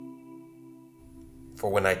For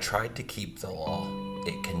when I tried to keep the law,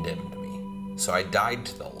 it condemned me. So I died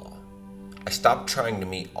to the law. I stopped trying to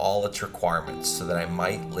meet all its requirements so that I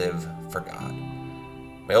might live for God.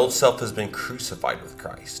 My old self has been crucified with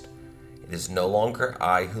Christ. It is no longer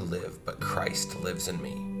I who live, but Christ lives in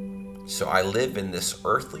me. So I live in this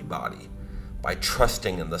earthly body by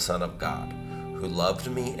trusting in the Son of God, who loved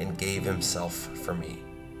me and gave himself for me.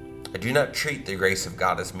 I do not treat the grace of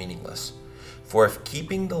God as meaningless, for if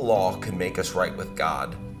keeping the law could make us right with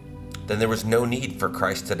God, then there was no need for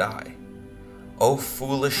Christ to die. O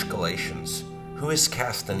foolish Galatians, who has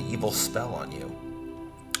cast an evil spell on you?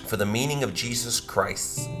 For the meaning of Jesus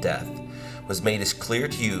Christ's death was made as clear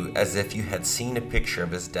to you as if you had seen a picture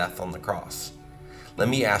of his death on the cross. Let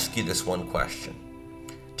me ask you this one question.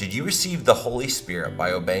 Did you receive the Holy Spirit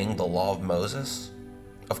by obeying the law of Moses?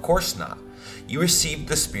 Of course not. You received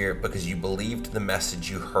the Spirit because you believed the message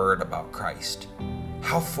you heard about Christ.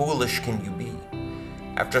 How foolish can you be?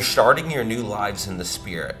 After starting your new lives in the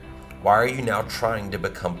Spirit, why are you now trying to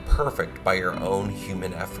become perfect by your own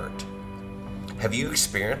human effort? Have you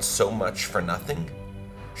experienced so much for nothing?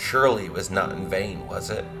 Surely it was not in vain, was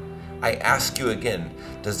it? I ask you again,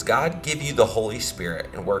 does God give you the Holy Spirit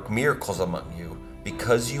and work miracles among you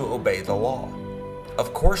because you obey the law?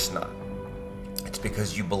 Of course not. It's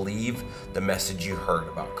because you believe the message you heard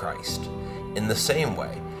about Christ. In the same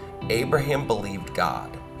way, Abraham believed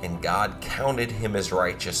God, and God counted him as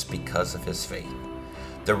righteous because of his faith.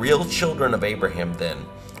 The real children of Abraham, then,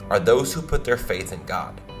 are those who put their faith in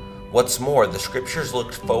God. What's more, the scriptures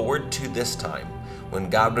looked forward to this time when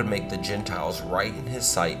God would make the Gentiles right in his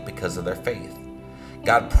sight because of their faith.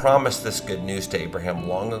 God promised this good news to Abraham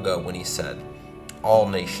long ago when he said, "All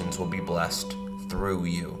nations will be blessed through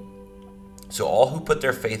you." So all who put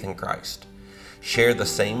their faith in Christ share the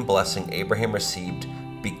same blessing Abraham received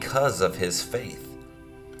because of his faith.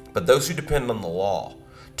 But those who depend on the law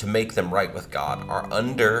to make them right with God are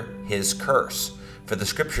under his curse. For the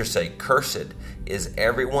scriptures say, "Cursed is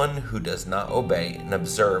everyone who does not obey and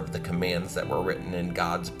observe the commands that were written in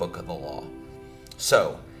God's book of the law."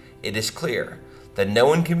 So, it is clear that no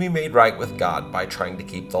one can be made right with God by trying to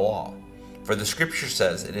keep the law. For the scripture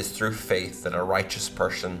says it is through faith that a righteous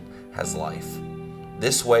person has life.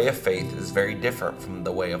 This way of faith is very different from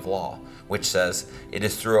the way of law, which says it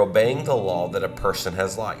is through obeying the law that a person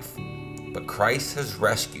has life. But Christ has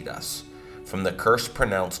rescued us from the curse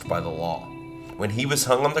pronounced by the law. When he was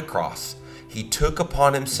hung on the cross, he took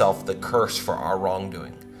upon himself the curse for our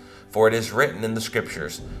wrongdoing. For it is written in the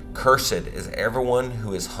scriptures, "Cursed is everyone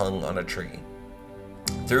who is hung on a tree."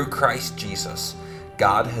 Through Christ Jesus,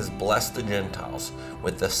 God has blessed the Gentiles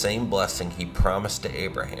with the same blessing he promised to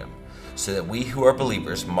Abraham, so that we who are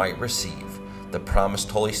believers might receive the promised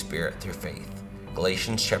Holy Spirit through faith.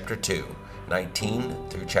 Galatians chapter 2, 19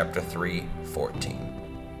 through chapter 3, 14.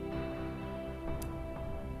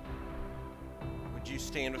 Would you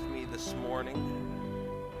stand with me this morning?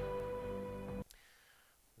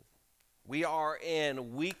 We are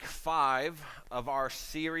in week 5 of our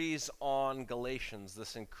series on Galatians,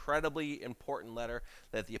 this incredibly important letter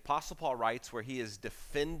that the Apostle Paul writes where he is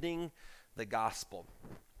defending the gospel.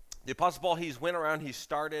 The Apostle Paul, he's went around, he's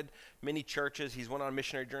started many churches, he's went on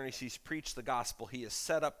missionary journeys, he's preached the gospel, he has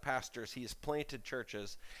set up pastors, he has planted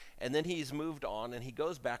churches, and then he's moved on and he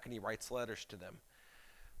goes back and he writes letters to them.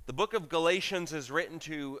 The book of Galatians is written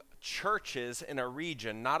to churches in a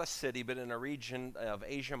region, not a city, but in a region of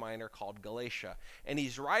Asia Minor called Galatia. And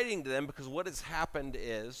he's writing to them because what has happened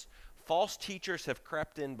is false teachers have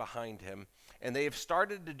crept in behind him, and they have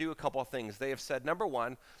started to do a couple of things. They have said, number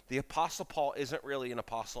one, the Apostle Paul isn't really an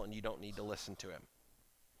apostle and you don't need to listen to him.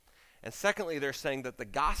 And secondly, they're saying that the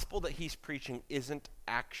gospel that he's preaching isn't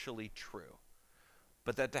actually true,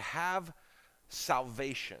 but that to have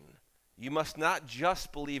salvation, you must not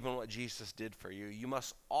just believe in what Jesus did for you. You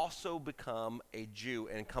must also become a Jew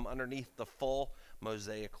and come underneath the full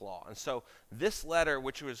Mosaic law. And so this letter,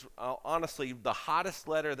 which was honestly the hottest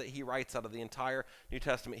letter that he writes out of the entire New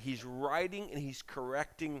Testament, he's writing and he's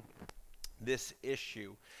correcting this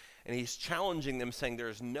issue. And he's challenging them, saying there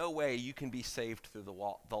is no way you can be saved through the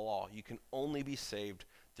law. You can only be saved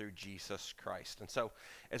through Jesus Christ. And so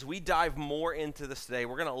as we dive more into this today,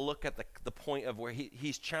 we're going to look at the point of where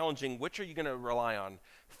he's challenging, which are you going to rely on,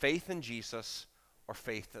 faith in Jesus or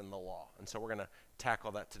faith in the law? And so we're going to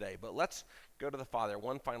tackle that today. But let's go to the Father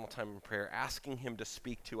one final time in prayer, asking him to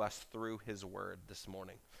speak to us through his word this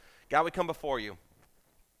morning. God, we come before you.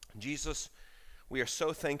 Jesus, we are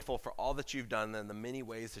so thankful for all that you've done and the many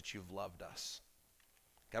ways that you've loved us.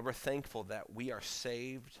 God, we're thankful that we are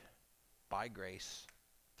saved by grace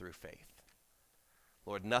through faith.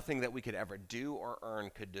 Lord, nothing that we could ever do or earn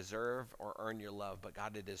could deserve or earn your love, but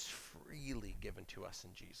God, it is freely given to us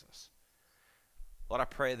in Jesus. Lord, I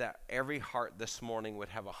pray that every heart this morning would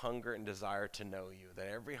have a hunger and desire to know you, that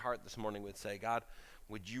every heart this morning would say, God,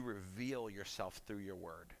 would you reveal yourself through your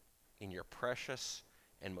word? In your precious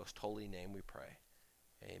and most holy name we pray.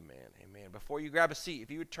 Amen, amen. Before you grab a seat, if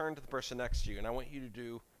you would turn to the person next to you, and I want you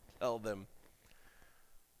to tell them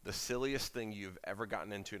the silliest thing you've ever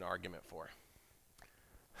gotten into an argument for.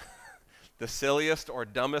 The silliest or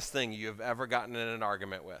dumbest thing you've ever gotten in an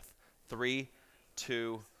argument with. 3,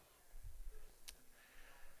 2.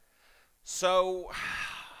 So,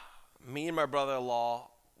 me and my brother-in-law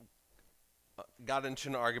got into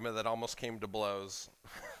an argument that almost came to blows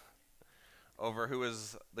over who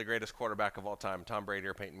is the greatest quarterback of all time, Tom Brady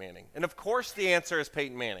or Peyton Manning. And of course the answer is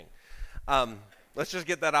Peyton Manning. Let's just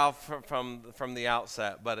get that out from the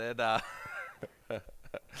outset, but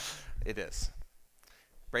it is.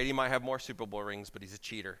 Brady might have more Super Bowl rings, but he's a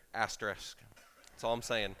cheater. Asterisk. That's all I'm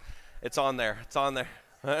saying. It's on there. It's on there.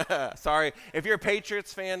 Sorry. If you're a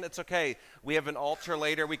Patriots fan, it's okay. We have an altar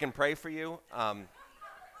later. We can pray for you.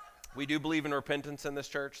 We do believe in repentance in this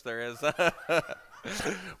church. There is.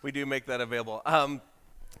 We do make that available. I'm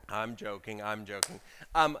joking. I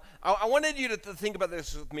wanted you to think about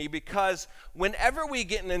this with me because whenever we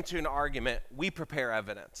get into an argument, we prepare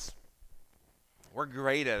evidence. We're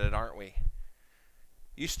great at it, aren't we?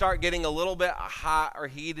 You start getting a little bit hot or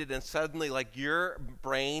heated and suddenly like your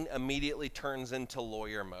brain immediately turns into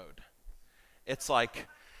lawyer mode. It's like,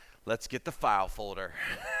 let's get the file folder.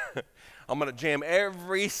 I'm going to jam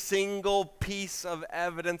every single piece of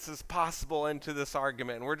evidence as possible into this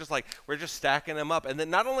argument. And we're just stacking them up. And then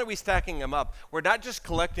not only are we stacking them up, we're not just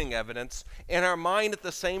collecting evidence. In our mind at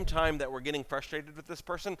the same time that we're getting frustrated with this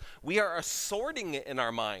person, we are assorting it in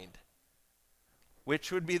our mind.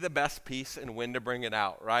 Which would be the best piece and when to bring it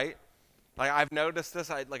out, right? Like I've noticed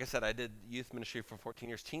this. Like I said, I did youth ministry for 14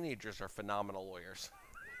 years. Teenagers are phenomenal lawyers.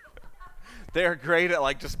 They're great at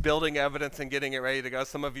like just building evidence and getting it ready to go.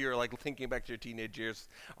 Some of you are like thinking back to your teenage years,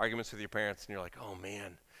 arguments with your parents, and you're like, oh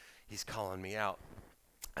man, he's calling me out.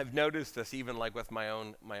 I've noticed this even like with my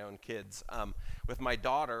own kids. With my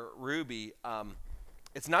daughter, Ruby,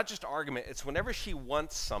 it's not just argument. It's whenever she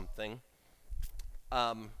wants something,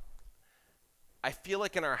 I feel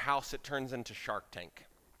like in our house it turns into Shark Tank.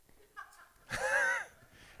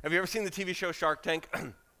 Have you ever seen the TV show Shark Tank?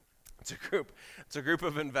 It's a group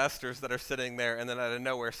of investors that are sitting there, and then out of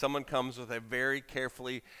nowhere, someone comes with a very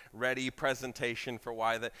carefully ready presentation for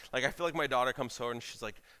why that. Like I feel like my daughter comes forward and she's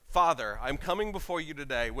like, "Father, I'm coming before you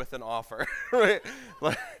today with an offer." Right?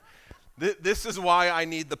 Like, this is why I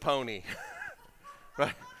need the pony.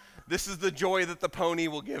 Right? This is the joy that the pony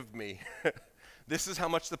will give me. This is how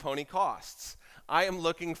much the pony costs. I am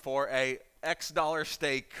looking for a X dollar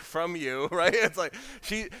steak from you, right? It's like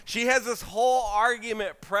she has this whole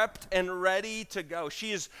argument prepped and ready to go.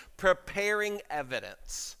 She is preparing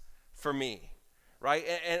evidence for me, right?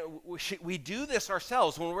 And we do this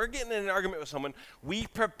ourselves. When we're getting in an argument with someone, we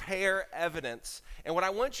prepare evidence. And what I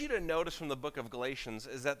want you to notice from the book of Galatians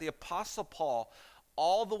is that the Apostle Paul,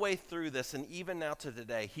 all the way through this and even now to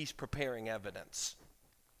today, he's preparing evidence.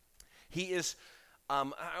 He is...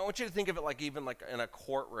 I want you to think of it like even like in a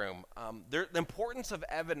courtroom. The importance of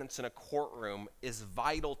evidence in a courtroom is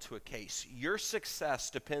vital to a case. Your success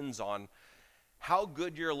depends on how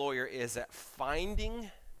good your lawyer is at finding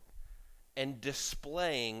and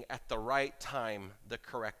displaying at the right time the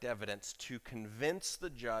correct evidence to convince the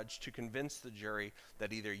judge, to convince the jury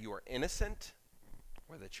that either you are innocent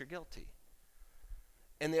or that you're guilty.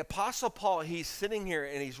 And the Apostle Paul, he's sitting here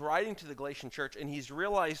and he's writing to the Galatian church, and he's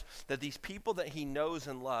realized that these people that he knows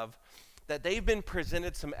and loves, that they've been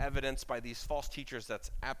presented some evidence by these false teachers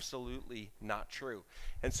that's absolutely not true.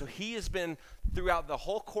 And so he has been, throughout the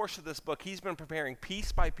whole course of this book, he's been preparing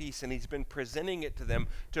piece by piece, and he's been presenting it to them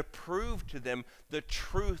to prove to them the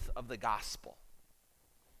truth of the gospel.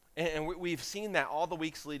 And we've seen that all the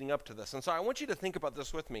weeks leading up to this. And so I want you to think about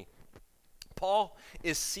this with me. Paul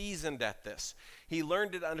is seasoned at this. He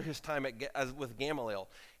learned it under his time with Gamaliel.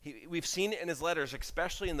 We've seen it in his letters,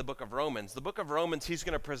 especially in the book of Romans. The book of Romans, he's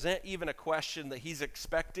going to present even a question that he's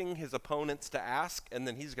expecting his opponents to ask, and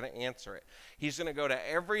then he's going to answer it. He's going to go to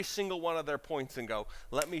every single one of their points and go,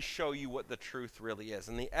 let me show you what the truth really is.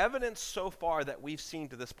 And the evidence so far that we've seen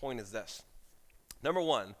to this point is this. Number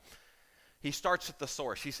one, he starts at the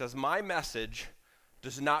source. He says, my message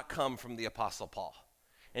does not come from the Apostle Paul.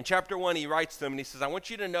 In chapter 1, he writes to them and he says, I want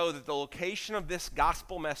you to know that the location of this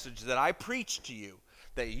gospel message that I preached to you,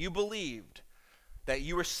 that you believed, that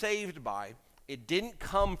you were saved by, it didn't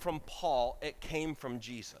come from Paul, it came from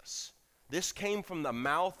Jesus. This came from the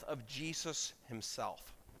mouth of Jesus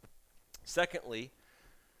himself. Secondly,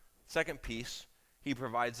 second piece, he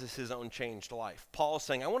provides us his own changed life. Paul is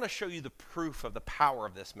saying, I want to show you the proof of the power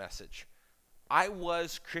of this message. I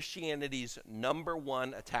was Christianity's number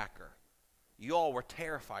one attacker. You all were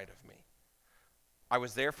terrified of me. I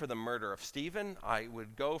was there for the murder of Stephen. I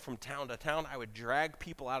would go from town to town. I would drag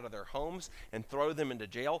people out of their homes and throw them into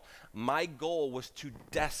jail. My goal was to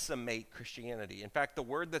decimate Christianity. In fact, the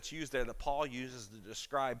word that's used there that Paul uses to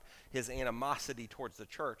describe his animosity towards the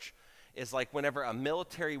church is like whenever a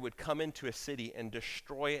military would come into a city and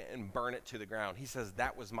destroy it and burn it to the ground. He says,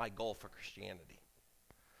 that was my goal for Christianity.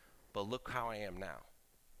 But look how I am now.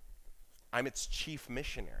 I'm its chief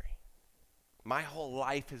missionary. My whole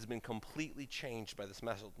life has been completely changed by this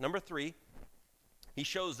message. Number 3, he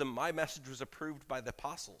shows them my message was approved by the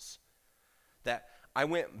apostles. That I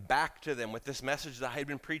went back to them with this message that I had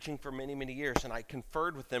been preaching for many, many years, and I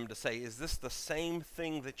conferred with them to say, is this the same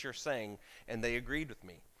thing that you're saying? And they agreed with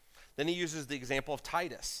me. Then he uses the example of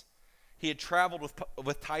Titus. He had traveled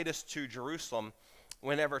with Titus to Jerusalem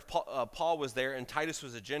whenever Paul was there, and Titus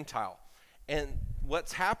was a Gentile. And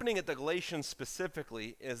what's happening at the Galatians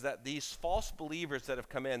specifically is that these false believers that have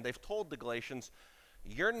come in, they've told the Galatians,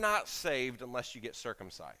 you're not saved unless you get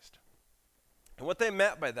circumcised. And what they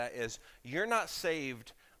meant by that is, you're not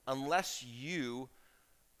saved unless you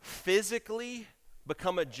physically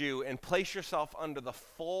become a Jew and place yourself under the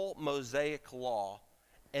full Mosaic law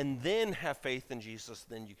and then have faith in Jesus,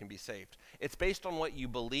 then you can be saved. It's based on what you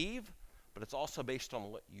believe, but it's also based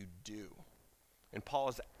on what you do. And Paul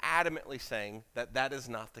is adamantly saying that that is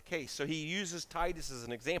not the case. So he uses Titus as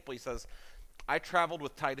an example. He says, I traveled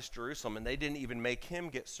with Titus to Jerusalem, and they didn't even make him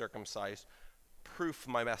get circumcised. Proof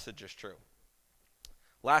my message is true.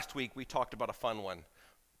 Last week, we talked about a fun one.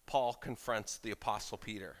 Paul confronts the Apostle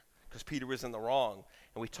Peter, because Peter was in the wrong.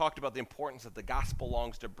 And we talked about the importance that the gospel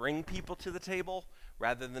longs to bring people to the table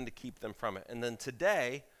rather than to keep them from it. And then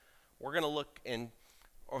today, we're going to look in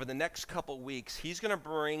over the next couple weeks, he's going to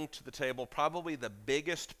bring to the table probably the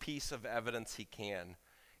biggest piece of evidence he can.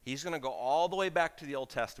 He's going to go all the way back to the Old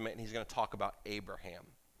Testament, and he's going to talk about Abraham.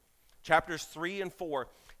 Chapters 3 and 4,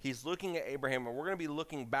 he's looking at Abraham, and we're going to be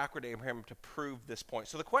looking backward at Abraham to prove this point.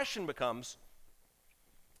 So the question becomes,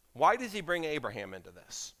 why does he bring Abraham into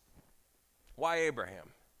this? Why Abraham?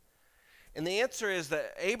 And the answer is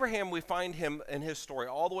that Abraham, we find him in his story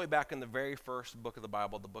all the way back in the very first book of the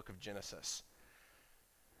Bible, the book of Genesis.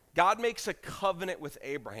 God makes a covenant with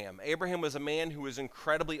Abraham. Abraham was a man who was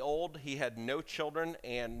incredibly old. He had no children,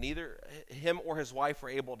 and neither him or his wife were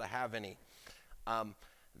able to have any.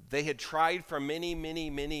 They had tried for many, many,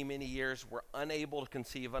 many, many years, were unable to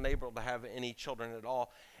conceive, unable to have any children at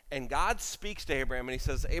all. And God speaks to Abraham, and he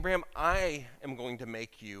says, Abraham, I am going to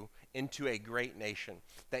make you into a great nation,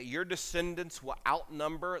 that your descendants will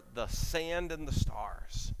outnumber the sand and the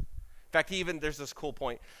stars. In fact, even there's this cool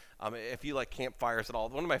point. If you like campfires at all,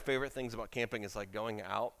 one of my favorite things about camping is like going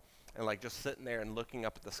out and like just sitting there and looking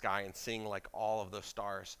up at the sky and seeing like all of those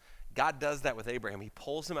stars. God does that with Abraham. He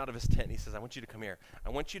pulls him out of his tent and he says, I want you to come here.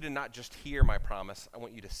 I want you to not just hear my promise. I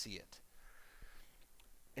want you to see it.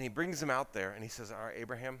 And he brings him out there and he says, all right,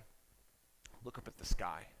 Abraham, look up at the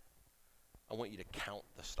sky. I want you to count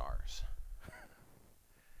the stars.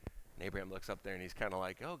 And Abraham looks up there and he's kind of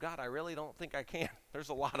like, oh, God, I really don't think I can. There's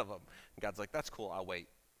a lot of them. And God's like, that's cool. I'll wait.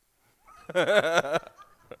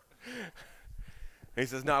 He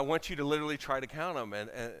says, no, I want you to literally try to count them.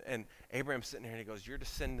 And Abraham's sitting there and he goes, your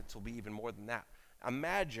descendants will be even more than that.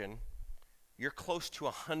 Imagine you're close to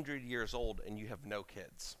 100 years old and you have no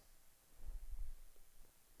kids.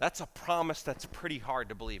 That's a promise that's pretty hard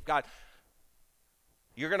to believe. God,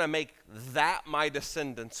 you're going to make that my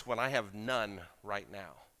descendants when I have none right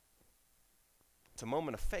now. It's a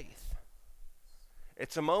moment of faith.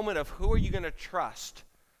 It's a moment of who are you going to trust?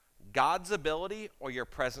 God's ability or your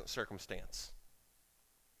present circumstance?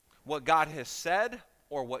 What God has said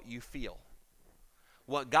or what you feel?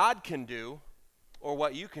 What God can do or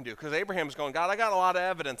what you can do? Because Abraham's going, God, I got a lot of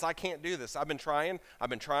evidence. I can't do this. I've been trying.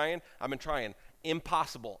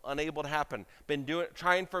 Impossible. Unable to happen. Been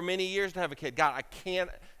trying for many years to have a kid. God, I can't.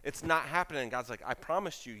 It's not happening. God's like, I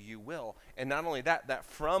promise you, you will. And not only that, that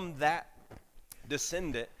from that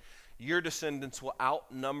descendant, your descendants will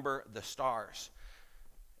outnumber the stars.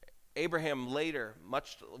 Abraham later,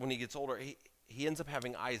 much when he gets older, he ends up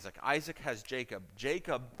having Isaac. Isaac has Jacob.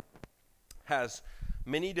 Jacob has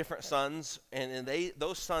many different sons, and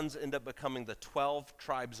those sons end up becoming the 12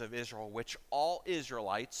 tribes of Israel, which all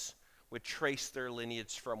Israelites would trace their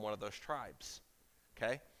lineage from one of those tribes.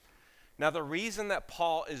 Okay? Now, the reason that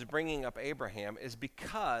Paul is bringing up Abraham is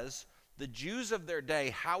because the Jews of their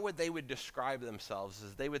day, how would they would describe themselves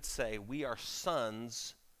is they would say, we are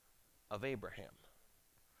sons of Abraham.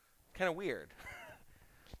 Kind of weird.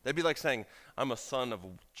 They'd be like saying, I'm a son of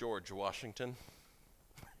George Washington.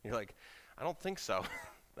 You're like, I don't think so.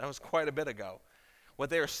 That was quite a bit ago.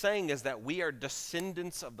 What they are saying is that we are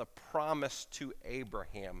descendants of the promise to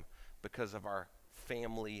Abraham because of our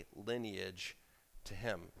family lineage to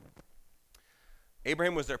him.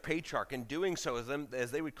 Abraham was their patriarch. In doing so,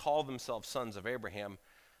 as they would call themselves sons of Abraham,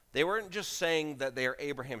 they weren't just saying that they are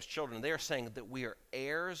Abraham's children. They are saying that we are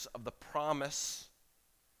heirs of the promise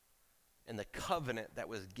and the covenant that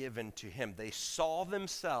was given to him. They saw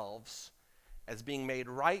themselves as being made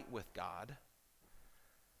right with God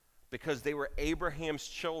because they were Abraham's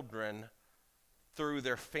children through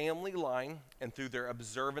their family line and through their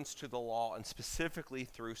observance to the law, and specifically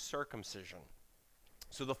through circumcision.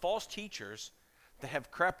 So the false teachers that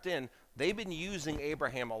have crept in, they've been using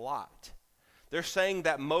Abraham a lot. They're saying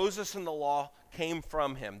that Moses and the law came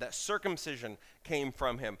from him, that circumcision came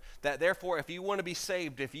from him, that therefore if you want to be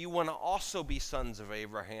saved, if you want to also be sons of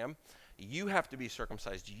Abraham, you have to be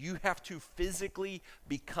circumcised. You have to physically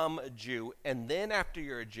become a Jew, and then after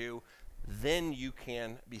you're a Jew, then you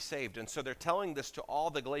can be saved. And so they're telling this to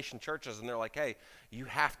all the Galatian churches, and they're like, hey, you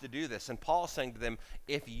have to do this. And Paul's saying to them,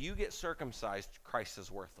 if you get circumcised, Christ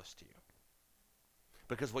is worthless to you.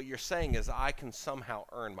 Because what you're saying is, I can somehow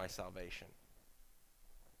earn my salvation.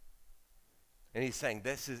 And he's saying,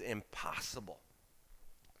 this is impossible.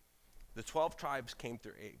 The 12 tribes came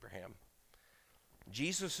through Abraham.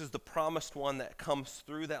 Jesus is the promised one that comes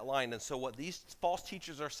through that line. And so what these false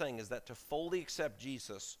teachers are saying is that to fully accept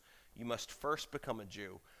Jesus, you must first become a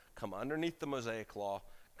Jew, come underneath the Mosaic law,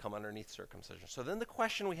 come underneath circumcision. So then the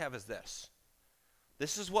question we have is this.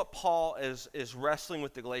 This is what Paul is wrestling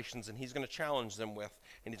with the Galatians, and he's going to challenge them with,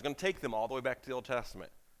 and he's going to take them all the way back to the Old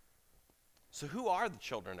Testament. So who are the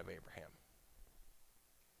children of Abraham?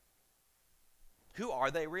 Who are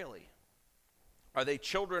they really? Are they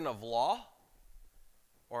children of law,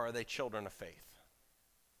 or are they children of faith?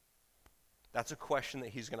 That's a question that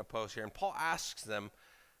he's going to pose here. And Paul asks them,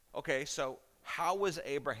 okay, so how was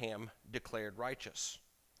Abraham declared righteous?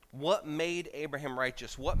 What made Abraham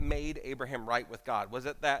righteous? What made Abraham right with God? Was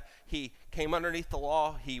it that he came underneath the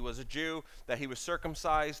law, he was a Jew, that he was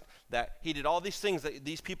circumcised, that he did all these things that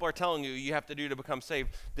these people are telling you have to do to become saved?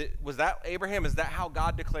 Was that Abraham? Is that how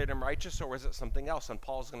God declared him righteous, or was it something else? And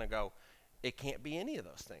Paul's going to go, it can't be any of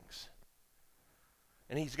those things.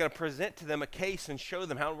 And he's going to present to them a case and show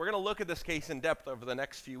them how. We're going to look at this case in depth over the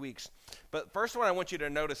next few weeks. But first what I want you to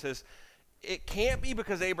notice is it can't be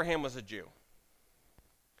because Abraham was a Jew.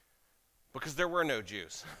 Because there were no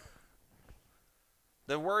Jews.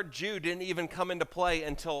 The word Jew didn't even come into play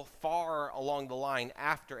until far along the line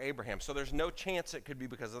after Abraham. So there's no chance it could be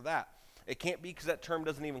because of that. It can't be because that term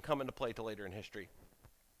doesn't even come into play till later in history.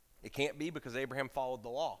 It can't be because Abraham followed the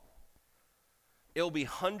law. It'll be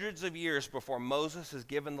hundreds of years before Moses is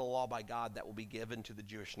given the law by God that will be given to the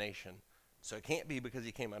Jewish nation. So it can't be because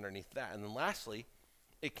he came underneath that. And then lastly,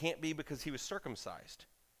 it can't be because he was circumcised.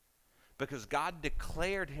 Because God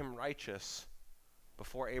declared him righteous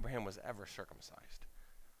before Abraham was ever circumcised.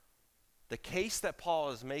 The case that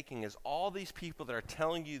Paul is making is all these people that are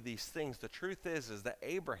telling you these things, the truth is that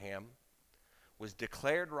Abraham was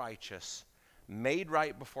declared righteous, made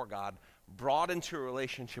right before God, brought into a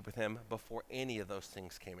relationship with him before any of those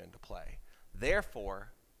things came into play.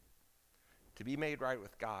 Therefore, to be made right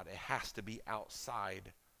with God, it has to be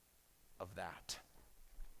outside of that.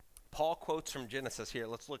 Paul quotes from Genesis here.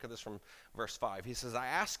 Let's look at this from verse 5. He says, I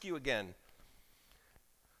ask you again,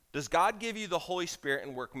 does God give you the Holy Spirit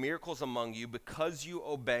and work miracles among you because you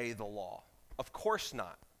obey the law? Of course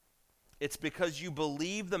not. It's because you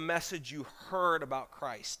believe the message you heard about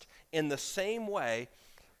Christ. In the same way,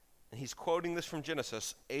 and he's quoting this from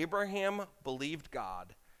Genesis, Abraham believed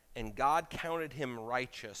God, and God counted him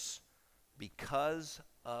righteous because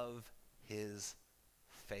of his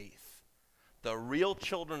faith. The real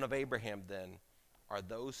children of Abraham, then, are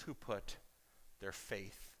those who put their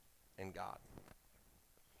faith in God.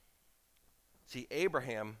 See,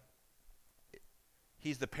 Abraham,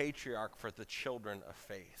 he's the patriarch for the children of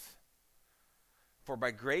faith. For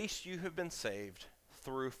by grace you have been saved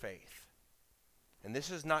through faith. And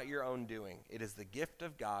this is not your own doing. It is the gift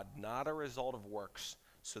of God, not a result of works,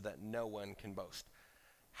 so that no one can boast.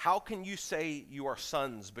 How can you say you are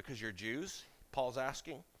sons because you're Jews? Paul's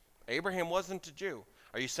asking. Abraham wasn't a Jew.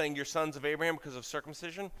 Are you saying you're sons of Abraham because of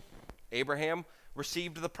circumcision? Abraham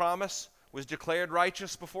received the promise was declared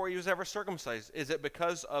righteous before he was ever circumcised. Is it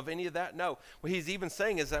because of any of that? No. What he's even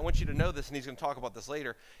saying is, I want you to know this, and he's going to talk about this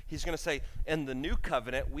later. He's going to say, in the new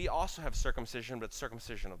covenant, we also have circumcision, but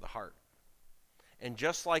circumcision of the heart. And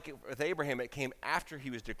just like with Abraham, it came after he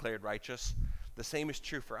was declared righteous, the same is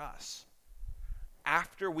true for us.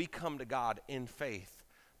 After we come to God in faith,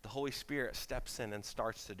 the Holy Spirit steps in and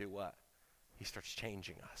starts to do what? He starts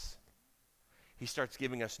changing us. He starts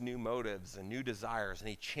giving us new motives and new desires, and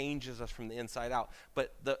he changes us from the inside out.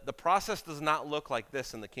 But the process does not look like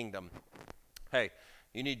this in the kingdom. Hey,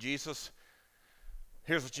 you need Jesus?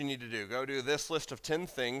 Here's what you need to do. Go do this list of 10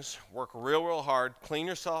 things, work real hard, clean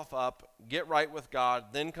yourself up, get right with God,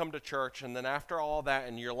 then come to church, and then after all that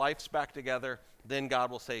and your life's back together, then God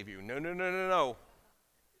will save you. No.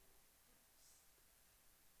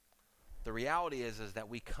 The reality is that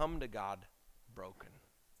we come to God broken,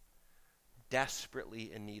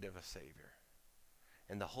 desperately in need of a Savior.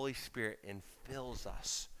 And the Holy Spirit infills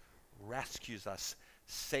us, rescues us,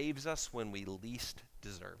 saves us when we least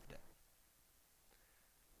deserved it.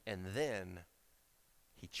 And then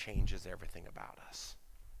he changes everything about us.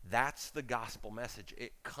 That's the gospel message.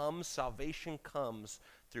 Salvation comes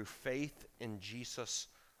through faith in Jesus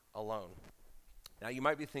alone. Now you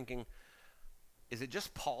might be thinking, is it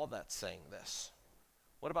just Paul that's saying this?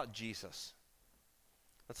 What about Jesus?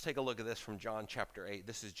 Let's take a look at this from John chapter 8.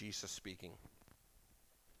 This is Jesus speaking.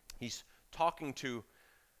 He's talking to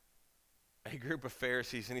a group of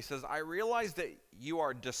Pharisees, and he says, I realize that you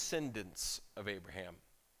are descendants of Abraham,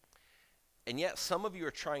 and yet some of you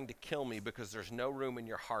are trying to kill me because there's no room in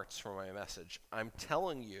your hearts for my message. I'm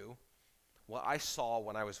telling you what I saw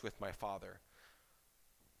when I was with my father.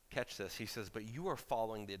 Catch this. He says, but you are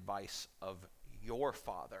following the advice of your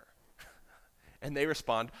father. And they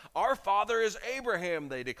respond, our father is Abraham,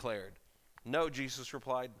 they declared. No, Jesus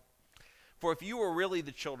replied, for if you were really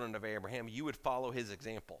the children of Abraham, you would follow his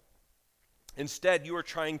example. Instead, you are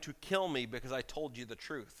trying to kill me because I told you the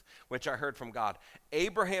truth, which I heard from God.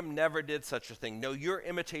 Abraham never did such a thing. No, you're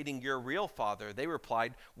imitating your real father. They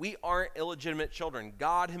replied, we aren't illegitimate children.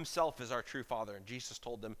 God himself is our true father. And Jesus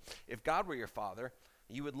told them, if God were your father,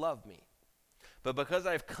 you would love me. But because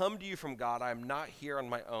I've come to you from God, I am not here on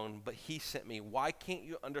my own, but he sent me. Why can't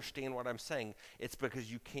you understand what I'm saying? It's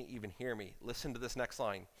because you can't even hear me. Listen to this next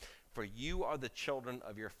line. For you are the children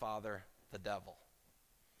of your father, the devil,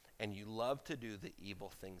 and you love to do the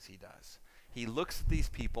evil things he does. He looks at these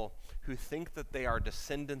people who think that they are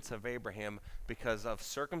descendants of Abraham because of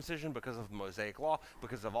circumcision, because of the Mosaic law,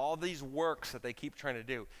 because of all these works that they keep trying to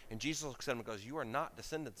do. And Jesus looks at them and goes, you are not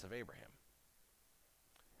descendants of Abraham.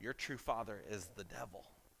 Your true father is the devil.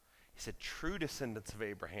 He said, true descendants of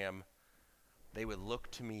Abraham, they would look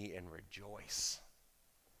to me and rejoice.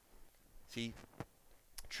 See,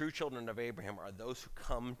 true children of Abraham are those who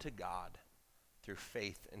come to God through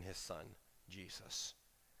faith in his son, Jesus.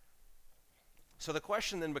 So the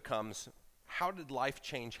question then becomes, how did life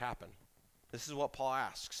change happen? This is what Paul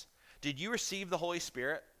asks. Did you receive the Holy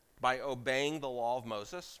Spirit by obeying the law of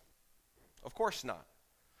Moses? Of course not.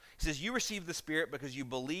 He says, you received the Spirit because you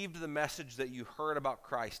believed the message that you heard about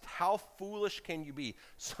Christ. How foolish can you be?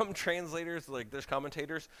 Some translators, like there's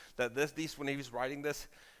commentators, that when he was writing this,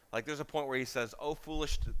 like there's a point where he says, oh,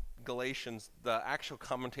 foolish Galatians. The actual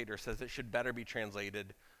commentator says it should better be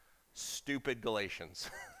translated, stupid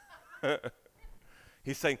Galatians.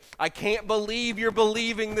 He's saying, I can't believe you're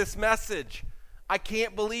believing this message. I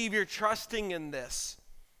can't believe you're trusting in this.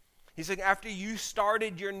 He's saying, after you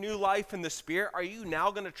started your new life in the Spirit, are you now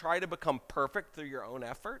going to try to become perfect through your own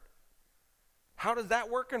effort? How does that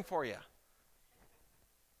working for you?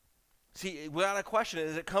 See, without a question,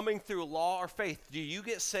 is it coming through law or faith? Do you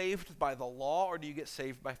get saved by the law or do you get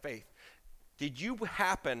saved by faith? Did you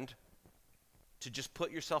happen to just put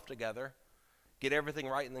yourself together, get everything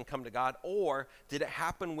right, and then come to God? Or did it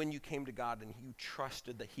happen when you came to God and you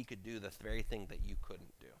trusted that he could do the very thing that you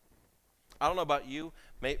couldn't do? I don't know about you.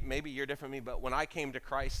 Maybe you're different than me, but when I came to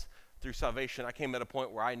Christ through salvation, I came at a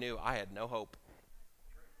point where I knew I had no hope.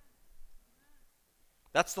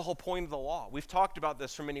 That's the whole point of the law. We've talked about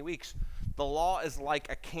this for many weeks. The law is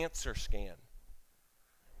like a cancer scan.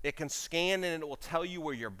 It can scan and it will tell you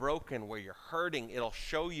where you're broken, where you're hurting. It'll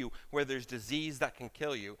show you where there's disease that can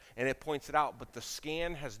kill you, and it points it out. But the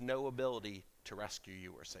scan has no ability to rescue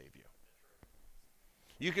you or save you.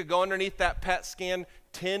 You could go underneath that PET scan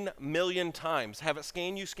 10 million times, have it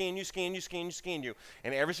scan you,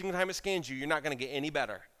 and every single time it scans you, you're not going to get any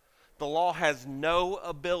better. The law has no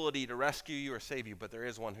ability to rescue you or save you, but there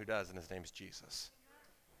is one who does, and his name is Jesus.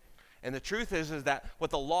 And the truth is that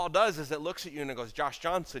what the law does is it looks at you and it goes, Josh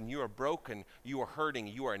Johnson, you are broken, you are hurting,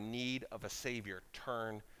 you are in need of a Savior.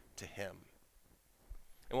 Turn to him.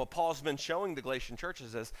 And what Paul's been showing the Galatian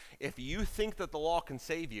churches is, if you think that the law can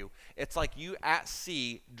save you, it's like you at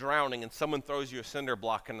sea drowning and someone throws you a cinder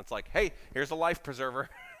block and it's like, hey, here's a life preserver.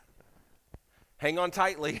 Hang on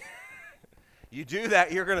tightly. You do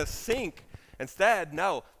that, you're going to sink. Instead,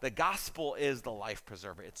 no, the gospel is the life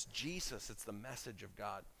preserver. It's Jesus. It's the message of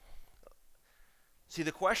God. See,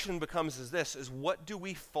 the question becomes is what do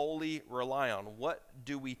we fully rely on? What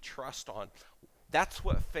do we trust on? That's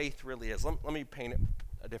what faith really is. Let me paint it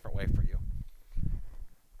a different way for you.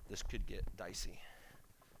 This could get dicey.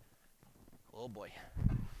 Oh boy.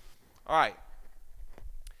 All right.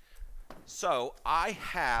 So I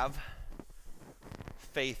have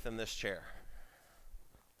faith in this chair.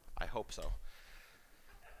 I hope so.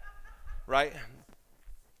 Right?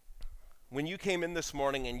 When you came in this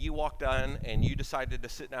morning and you walked in and you decided to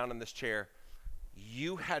sit down in this chair,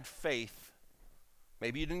 you had faith.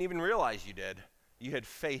 Maybe you didn't even realize you did. You had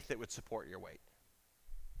faith that would support your weight.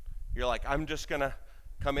 You're like, I'm just going to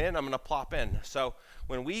come in, I'm going to plop in. So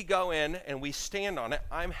when we go in and we stand on it,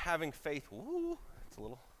 I'm having faith. Woo, it's a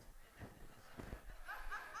little.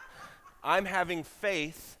 I'm having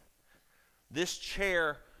faith this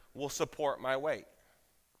chair will support my weight.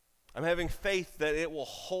 I'm having faith that it will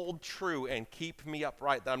hold true and keep me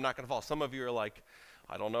upright, that I'm not going to fall. Some of you are like,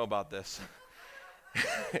 I don't know about this.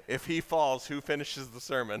 If he falls, who finishes the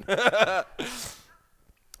sermon?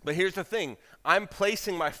 But here's the thing. I'm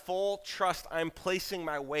placing my full trust. I'm placing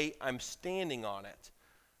my weight. I'm standing on it.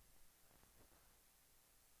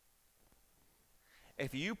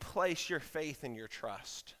 If you place your faith and your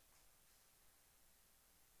trust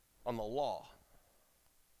on the law,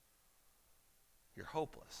 you're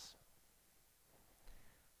hopeless.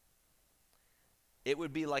 It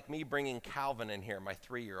would be like me bringing Calvin in here, my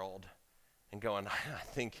 3-year-old, and going, I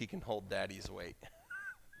think he can hold Daddy's weight.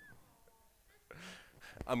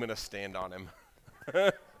 I'm going to stand on him.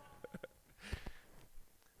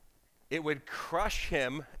 It would crush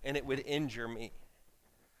him and it would injure me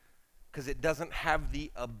because it doesn't have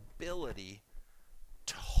the ability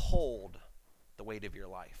to hold the weight of your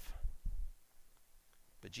life.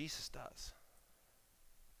 But Jesus does.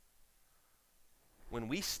 When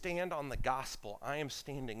we stand on the gospel, I am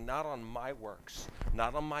standing not on my works,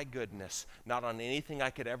 not on my goodness, not on anything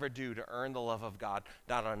I could ever do to earn the love of God,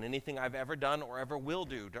 not on anything I've ever done or ever will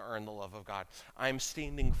do to earn the love of God. I am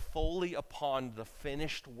standing fully upon the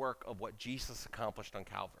finished work of what Jesus accomplished on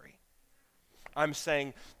Calvary. I'm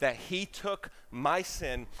saying that he took my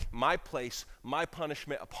sin, my place, my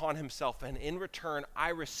punishment upon himself, and in return,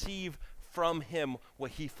 I receive from him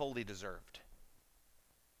what he fully deserved.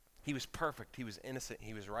 He was perfect, he was innocent,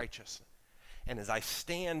 he was righteous. And as I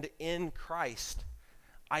stand in Christ,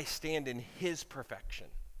 I stand in his perfection.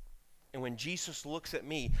 And when Jesus looks at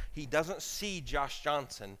me, he doesn't see Josh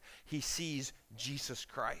Johnson, he sees Jesus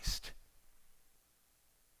Christ.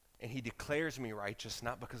 And he declares me righteous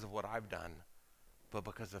not because of what I've done, but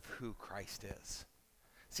because of who Christ is.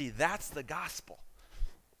 See, that's the gospel.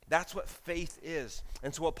 That's what faith is.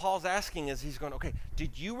 And so what Paul's asking is, he's going, okay,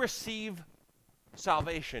 did you receive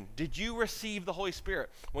salvation? Did you receive the Holy Spirit?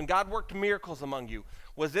 When God worked miracles among you,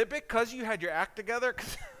 was it because you had your act together?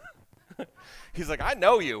 He's like, I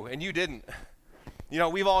know you, and you didn't. You know,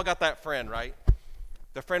 we've all got that friend, right?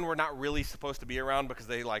 The friend we're not really supposed to be around because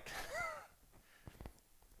they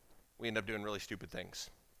we end up doing really stupid things.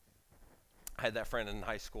 I had that friend in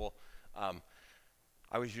high school.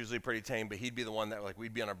 I was usually pretty tame, but he'd be the one that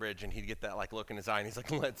we'd be on a bridge and he'd get that look in his eye and he's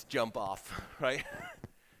like, let's jump off, right?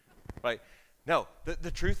 Right? No,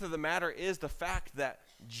 the truth of the matter is the fact that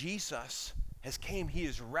Jesus has came. He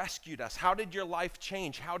has rescued us. How did your life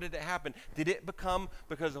change? How did it happen? Did it become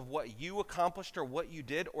because of what you accomplished or what you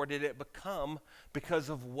did, or did it become because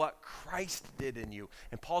of what Christ did in you?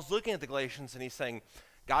 And Paul's looking at the Galatians and he's saying,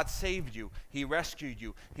 God saved you. He rescued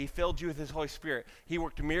you. He filled you with his Holy Spirit. He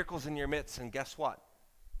worked miracles in your midst. And guess what?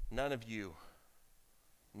 None of you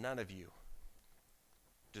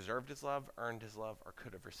deserved his love, earned his love, or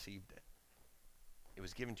could have received it. It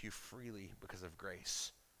was given to you freely because of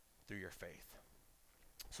grace through your faith.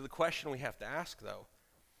 So the question we have to ask, though,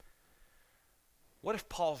 what if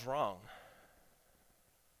Paul's wrong?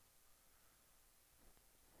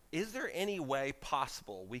 Is there any way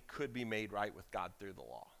possible we could be made right with God through the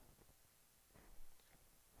law?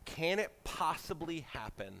 Can it possibly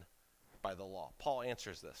happen by the law? Paul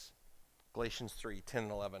answers this. Galatians 3:10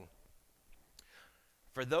 and 11.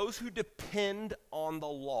 For those who depend on the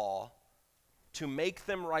law to make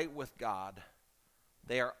them right with God,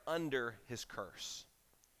 they are under his curse.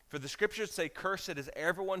 For the scriptures say, cursed is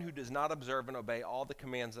everyone who does not observe and obey all the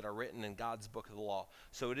commands that are written in God's book of the law.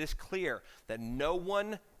 So it is clear that no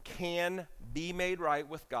one can be made right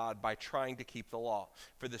with God by trying to keep the law.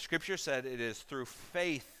 For the scripture said it is through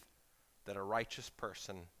faith that a righteous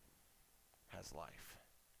person has life.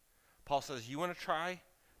 Paul says, you want to try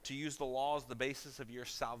to use the law as the basis of your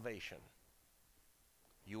salvation,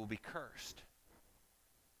 you will be cursed.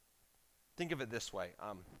 Think of it this way.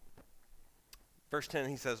 Verse 10,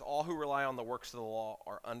 he says, all who rely on the works of the law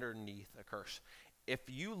are underneath a curse. If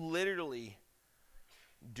you literally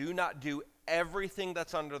do not do everything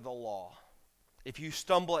that's under the law, if you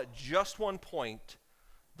stumble at just one point,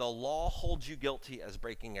 the law holds you guilty as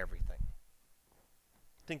breaking everything.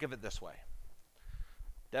 Think of it this way.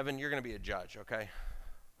 Devin, you're going to be a judge, okay?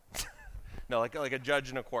 No, like a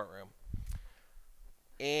judge in a courtroom.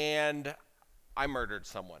 And I murdered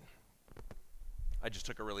someone. I just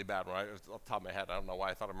took a really bad one. It was off the top of my head. I don't know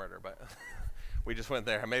why I thought of murder, but we just went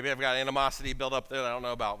there. Maybe I've got animosity built up there that I don't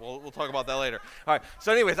know about. We'll talk about that later. All right.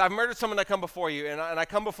 So anyways, I've murdered someone. I come before you, and I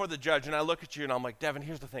come before the judge, and I look at you, and I'm like, Devin,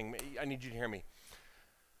 here's the thing. I need you to hear me.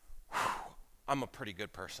 I'm a pretty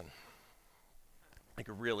good person. Like,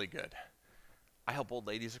 really good. I help old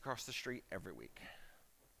ladies across the street every week.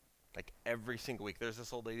 Like, every single week. There's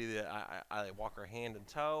this old lady that I walk her hand in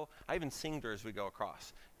tow. I even sing to her as we go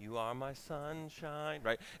across. You are my sunshine,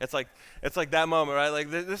 right? It's like that moment, right? Like,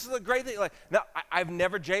 this is a great thing. Like, now, I've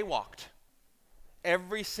never jaywalked.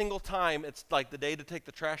 Every single time it's like the day to take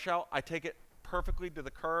the trash out, I take it perfectly to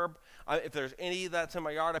the curb. If there's any that's in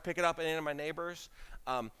my yard, I pick it up and in my neighbor's.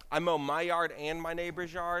 I mow my yard and my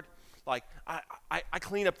neighbor's yard. Like, I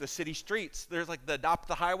clean up the city streets. There's like the Adopt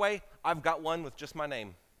the Highway. I've got one with just my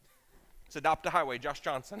name. It's Adopt a Highway, Josh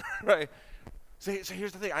Johnson, right? So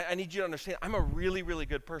here's the thing. I need you to understand. I'm a really, really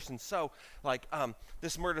good person. So, like,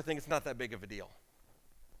 this murder thing, it's not that big of a deal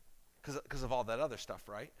because of all that other stuff,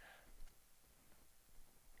 right?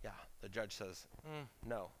 Yeah, the judge says,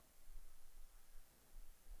 no.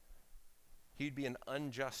 He'd be an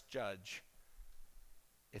unjust judge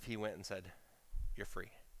if he went and said, you're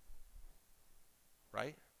free,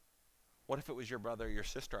 right? What if it was your brother or your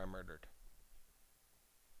sister I murdered?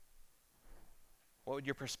 What would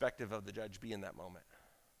your perspective of the judge be in that moment?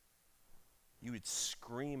 You would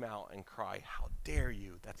scream out and cry, how dare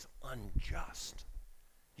you? That's unjust.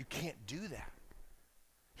 You can't do that.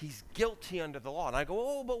 He's guilty under the law. And I go,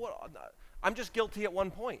 oh, but what? I'm just guilty at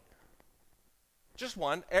one point. Just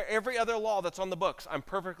one. Every other law that's on the books, I'm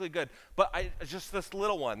perfectly good. But just this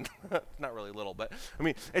little one. It's not really little, but I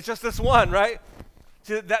mean, it's just this one, right?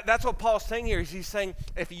 See, that's what Paul's saying here. He's saying,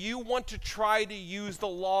 if you want to try to use the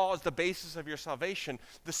law as the basis of your salvation,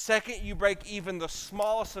 the second you break even the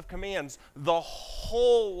smallest of commands, the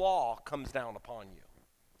whole law comes down upon you.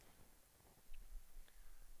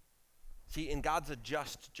 See, and God's a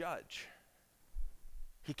just judge.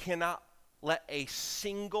 He cannot let a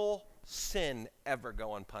single sin ever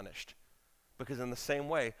go unpunished. Because in the same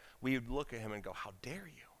way, we would look at him and go, how dare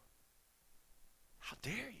you? How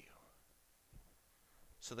dare you?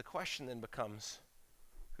 So the question then becomes,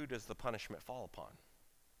 who does the punishment fall upon?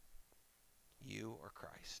 You or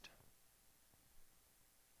Christ?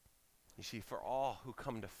 You see, for all who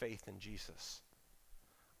come to faith in Jesus,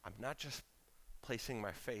 I'm not just placing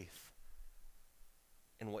my faith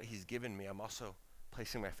in what he's given me, I'm also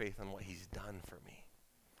placing my faith in what he's done for me.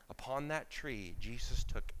 Upon that tree, Jesus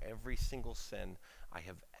took every single sin I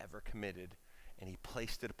have ever committed, and he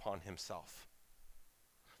placed it upon himself.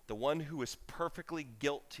 The one who is perfectly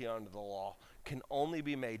guilty under the law can only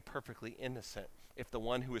be made perfectly innocent if the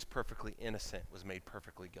one who is perfectly innocent was made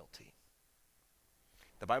perfectly guilty.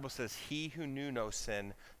 The Bible says, he who knew no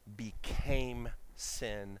sin became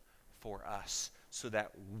sin for us so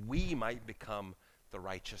that we might become the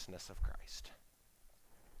righteousness of Christ.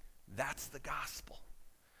 That's the gospel.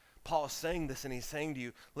 Paul is saying this, and he's saying to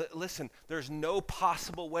you, listen, there's no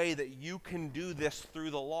possible way that you can do this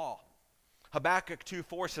through the law. Habakkuk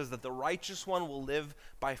 2:4 says that the righteous one will live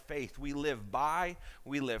by faith. We live by,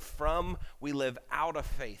 we live from, we live out of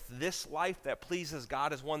faith. This life that pleases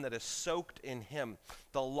God is one that is soaked in him.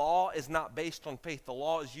 The law is not based on faith. The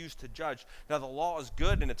law is used to judge. Now, the law is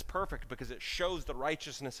good and it's perfect because it shows the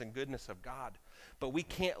righteousness and goodness of God. But we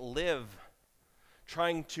can't live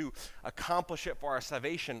trying to accomplish it for our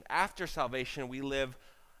salvation. After salvation, we live,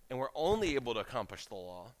 and we're only able to accomplish the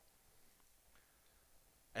law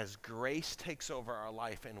as grace takes over our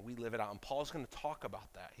life and we live it out. And Paul's going to talk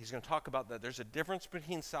about that. He's going to talk about that there's a difference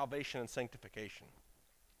between salvation and sanctification.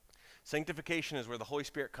 Sanctification is where the Holy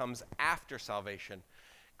Spirit comes after salvation,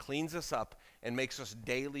 cleans us up, and makes us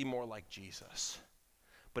daily more like Jesus.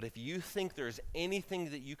 But if you think there's anything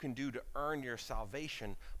that you can do to earn your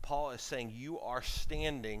salvation, Paul is saying you are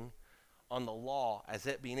standing on the law as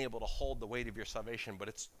it being able to hold the weight of your salvation, but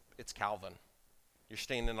it's Calvin. You're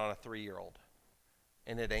standing on a 3-year-old,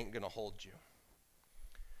 and it ain't going to hold you.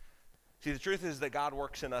 See, the truth is that God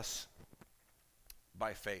works in us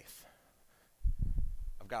by faith.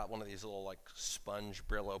 I've got one of these little like sponge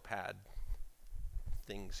Brillo pad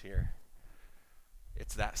things here.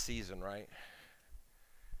 It's that season, right?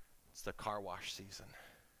 It's the car wash season.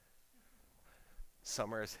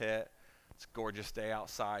 Summer has hit. It's a gorgeous day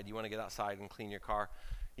outside. You want to get outside and clean your car.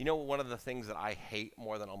 You know, one of the things that I hate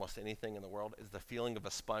more than almost anything in the world is the feeling of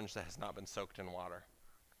a sponge that has not been soaked in water.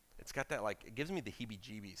 It's got that, like, it gives me the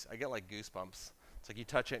heebie-jeebies. I get, like, goosebumps. It's like you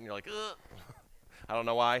touch it and you're like, ugh. I don't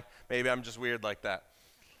know why. Maybe I'm just weird like that.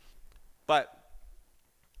 But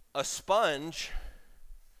a sponge,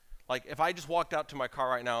 like, if I just walked out to my car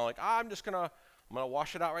right now, like, I'm going to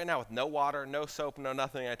wash it out right now with no water, no soap, no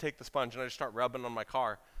nothing. I take the sponge and I just start rubbing on my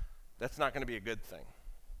car. That's not going to be a good thing.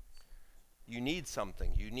 You need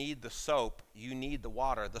something. You need the soap. You need the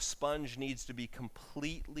water. The sponge needs to be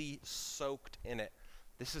completely soaked in it.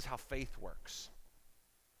 This is how faith works.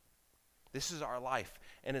 This is our life.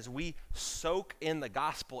 And as we soak in the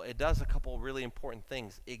gospel, it does a couple really important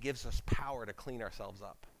things. It gives us power to clean ourselves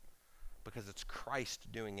up because it's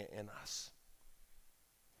Christ doing it in us.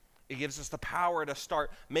 It gives us the power to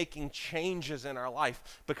start making changes in our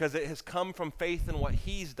life because it has come from faith in what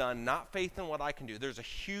he's done, not faith in what I can do. There's a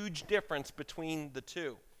huge difference between the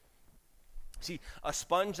two. See, a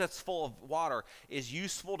sponge that's full of water is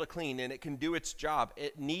useful to clean and it can do its job.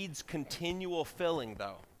 It needs continual filling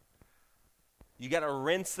though. You got to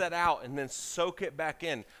rinse that out and then soak it back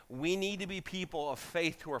in. We need to be people of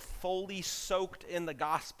faith who are fully soaked in the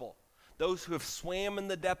gospel. Those who have swam in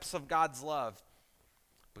the depths of God's love.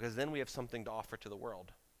 Because then we have something to offer to the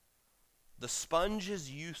world. The sponge is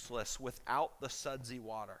useless without the sudsy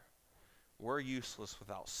water. We're useless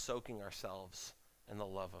without soaking ourselves in the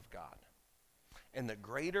love of God. And the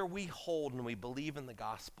greater we hold and we believe in the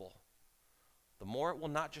gospel, the more it will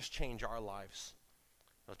not just change our lives,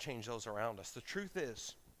 it'll change those around us. The truth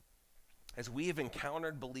is, as we have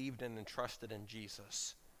encountered, believed in, and trusted in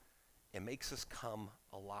Jesus, it makes us come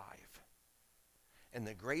alive. And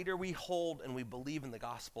the greater we hold and we believe in the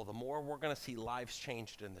gospel, the more we're going to see lives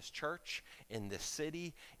changed in this church, in this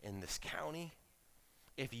city, in this county.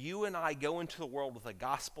 If you and I go into the world with a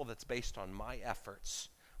gospel that's based on my efforts,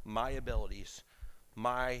 my abilities,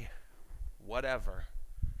 my whatever,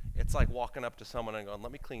 it's like walking up to someone and going,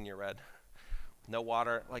 let me clean your red. No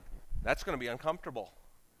water. Like, that's going to be uncomfortable.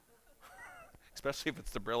 Especially if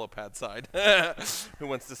it's the Brillo pad side. Who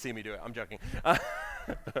wants to see me do it? I'm joking.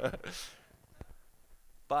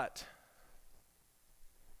 But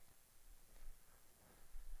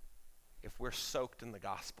if we're soaked in the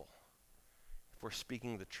gospel, if we're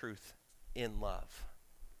speaking the truth in love,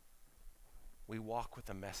 we walk with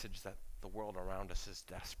a message that the world around us is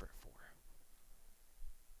desperate for.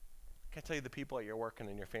 Can I tell you, the people at your work and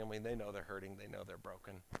in your family, they know they're hurting, they know they're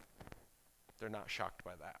broken. They're not shocked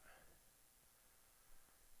by that.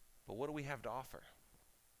 But what do we have to offer?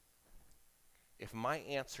 If my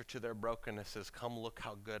answer to their brokenness is, come look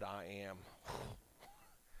how good I am,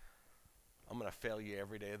 I'm going to fail you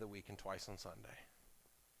every day of the week and twice on Sunday.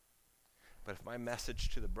 But if my message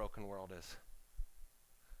to the broken world is,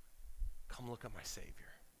 come look at my Savior.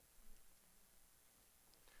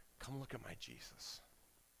 Come look at my Jesus.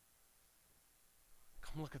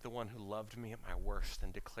 Come look at the one who loved me at my worst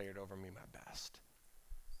and declared over me my best.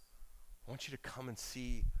 I want you to come and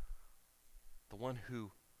see the one who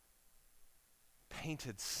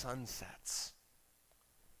painted sunsets,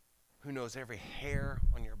 who knows every hair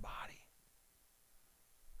on your body,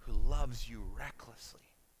 who loves you recklessly.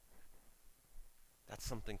 That's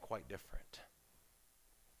something quite different.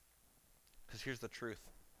 Because here's the truth.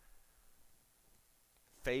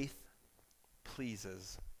 Faith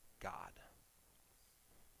pleases God.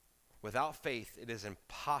 Without faith, it is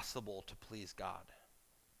impossible to please God.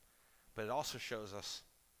 But it also shows us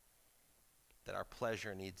that our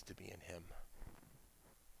pleasure needs to be in him.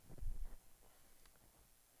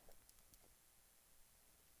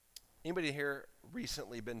 Anybody here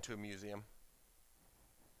recently been to a museum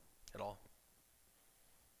at all?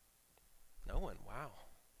 No one? Wow.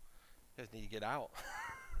 You guys need to get out.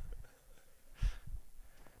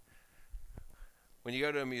 When you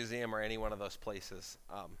go to a museum or any one of those places,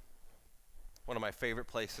 one of my favorite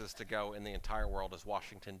places to go in the entire world is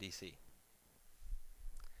Washington, D.C.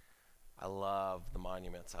 I love the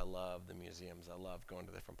monuments. I love the museums. I love going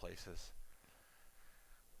to different places.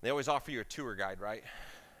 They always offer you a tour guide, right?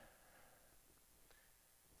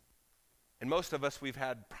 And most of us, we've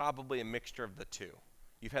had probably a mixture of the two.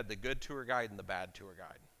 You've had the good tour guide and the bad tour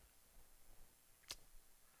guide.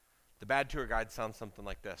 The bad tour guide sounds something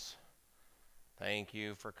like this. Thank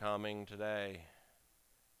you for coming today.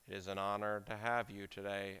 It is an honor to have you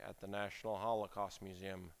today at the National Holocaust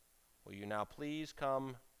Museum. Will you now please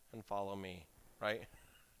come and follow me, right?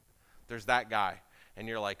 There's that guy, and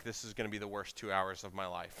you're like, this is going to be the worst 2 hours of my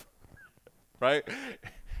life, right?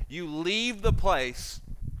 You leave the place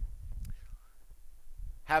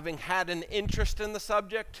having had an interest in the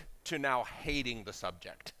subject to now hating the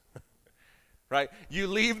subject. Right? You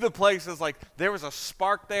leave the place as like, there was a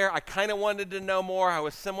spark there. I kind of wanted to know more. I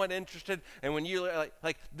was somewhat interested. And when you,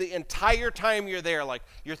 like the entire time you're there, like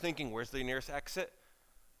you're thinking, where's the nearest exit?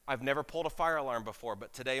 I've never pulled a fire alarm before,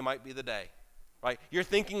 but today might be the day. Right? You're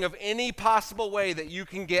thinking of any possible way that you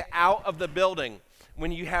can get out of the building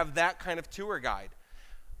when you have that kind of tour guide.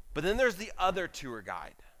 But then there's the other tour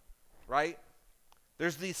guide, right?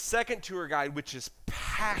 There's the second tour guide, which is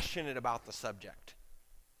passionate about the subject.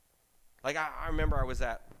 Like I remember I was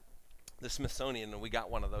at the Smithsonian and we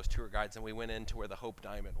got one of those tour guides and we went into where the Hope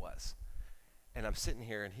Diamond was. And I'm sitting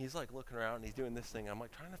here and he's like looking around and he's doing this thing. I'm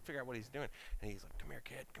like trying to figure out what he's doing. And he's like, come here,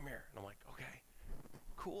 kid, come here. And I'm like, okay,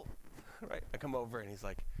 cool. Right? I come over and he's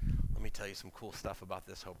like, let me tell you some cool stuff about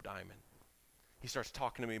this Hope Diamond. He starts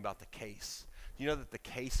talking to me about the case. Do you know that the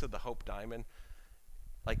case of the Hope Diamond,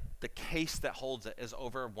 like the case that holds it is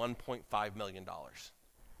over $1.5 million?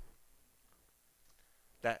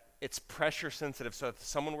 That it's pressure sensitive, so if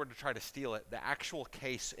someone were to try to steal it, the actual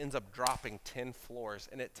case ends up dropping 10 floors,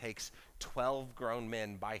 and it takes 12 grown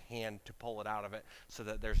men by hand to pull it out of it so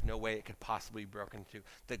that there's no way it could possibly be broken into.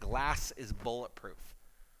 The glass is bulletproof.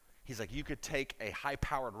 He's like, you could take a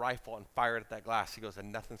high-powered rifle and fire it at that glass. He goes,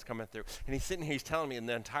 and nothing's coming through. And he's sitting here, he's telling me, and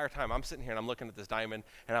the entire time I'm sitting here and I'm looking at this diamond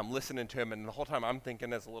and I'm listening to him, and the whole time I'm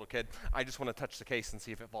thinking as a little kid, I just want to touch the case and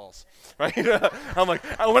see if it falls, right? I'm like,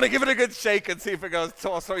 I want to give it a good shake and see if it goes.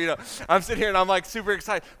 So, you know, I'm sitting here and I'm like super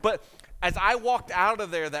excited. But as I walked out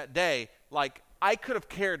of there that day, like I could have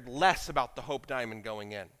cared less about the Hope Diamond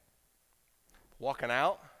going in. Walking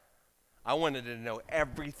out, I wanted to know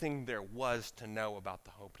everything there was to know about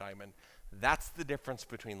the Hope Diamond. That's the difference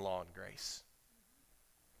between law and grace.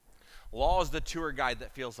 Law is the tour guide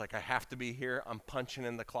that feels like I have to be here. I'm punching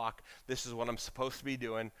in the clock. This is what I'm supposed to be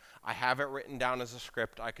doing. I have it written down as a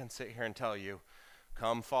script. I can sit here and tell you,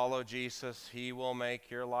 come follow Jesus. He will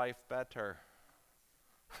make your life better.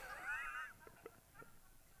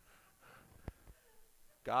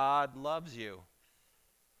 God loves you.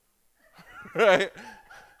 Right?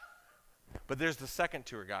 But there's the second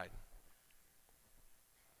tour guide.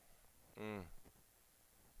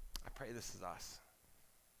 I pray this is us.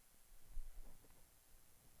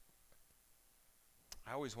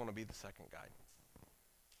 I always want to be the second guide.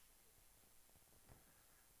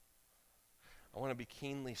 I want to be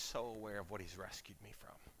keenly so aware of what he's rescued me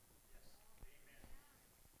from.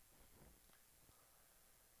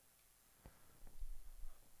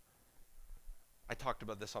 I talked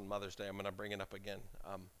about this on Mother's Day. I'm going to bring it up again.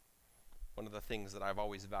 One of the things that I've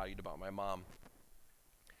always valued about my mom,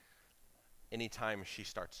 anytime she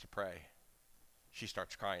starts to pray, she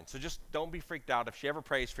starts crying. So just don't be freaked out. If she ever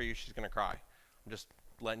prays for you, she's going to cry. I'm just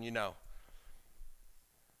letting you know.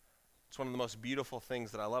 It's one of the most beautiful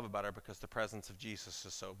things that I love about her because the presence of Jesus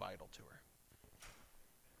is so vital to her.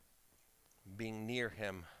 Being near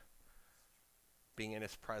him, being in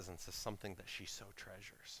his presence is something that she so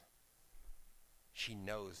treasures. She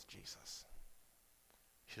knows Jesus.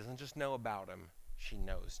 She doesn't just know about him, she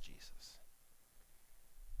knows Jesus.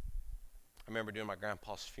 I remember doing my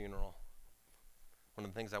grandpa's funeral. One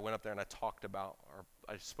of the things I went up there and I talked about, or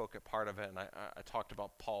I spoke at part of it, and I talked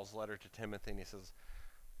about Paul's letter to Timothy, and he says,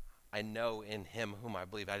 I know in him whom I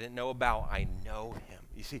believe. I didn't know about, I know him.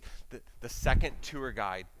 You see, the second tour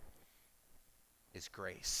guide is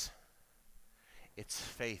grace. It's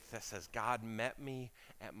faith that says, God met me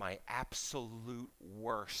at my absolute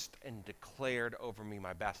worst and declared over me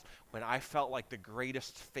my best. When I felt like the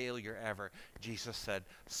greatest failure ever, Jesus said,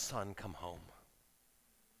 son, come home.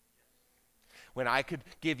 When I could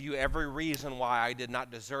give you every reason why I did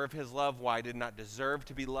not deserve his love, why I did not deserve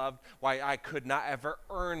to be loved, why I could not ever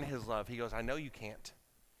earn his love, he goes, I know you can't.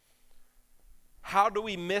 How do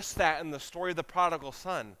we miss that in the story of the prodigal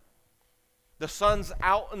son? The son's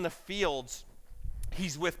out in the fields.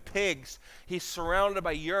 He's with pigs. He's surrounded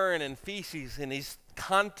by urine and feces, and he's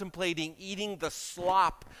contemplating eating the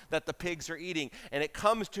slop that the pigs are eating. And it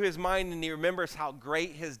comes to his mind, and he remembers how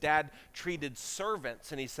great his dad treated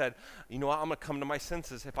servants. And he said, you know what, I'm going to come to my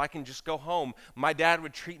senses. If I can just go home, my dad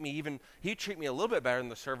would treat me he'd treat me a little bit better than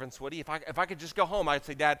the servants would he? If I could just go home, I'd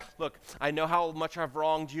say, Dad, look, I know how much I've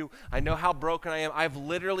wronged you. I know how broken I am. I've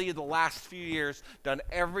literally, the last few years, done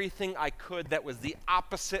everything I could that was the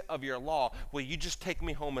opposite of your law. Will you just take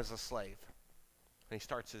me home as a slave? And he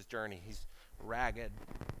starts his journey. He's ragged,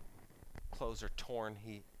 clothes are torn,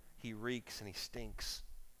 he reeks and he stinks.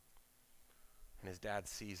 And his dad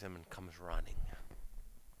sees him and comes running.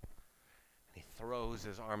 And he throws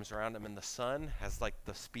his arms around him, and the son has like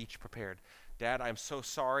the speech prepared. Dad, I'm so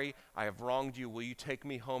sorry. I have wronged you. Will you take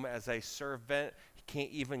me home as a servant? He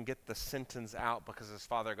can't even get the sentence out because his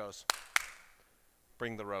father goes,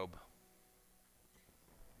 bring the robe.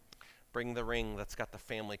 Bring the ring that's got the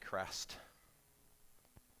family crest.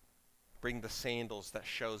 Bring the sandals that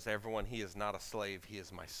shows everyone he is not a slave, he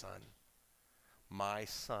is my son. My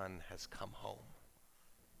son has come home.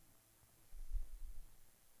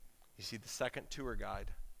 You see, the second tour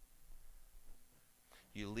guide,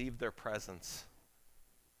 you leave their presence.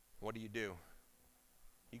 What do?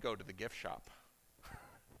 You go to the gift shop.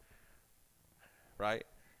 Right?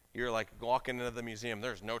 You're like walking into the museum.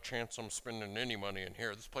 There's no chance I'm spending any money in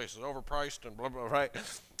here. This place is overpriced and blah, blah, right?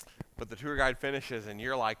 But the tour guide finishes, and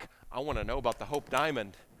you're like, I want to know about the Hope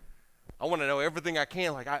Diamond. I want to know everything I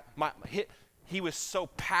can. Like he was so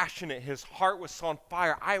passionate. His heart was so on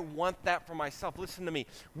fire. I want that for myself. Listen to me.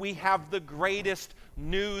 We have the greatest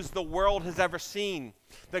news the world has ever seen.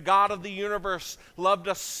 The God of the universe loved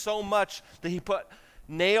us so much that he put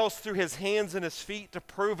nails through his hands and his feet to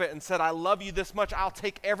prove it and said, I love you this much. I'll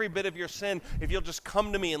take every bit of your sin if you'll just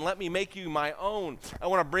come to me and let me make you my own. I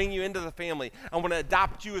want to bring you into the family. I want to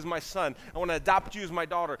adopt you as my son. I want to adopt you as my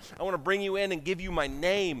daughter. I want to bring you in and give you my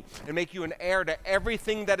name and make you an heir to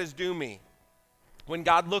everything that is due me. When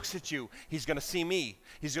God looks at you, he's going to see me.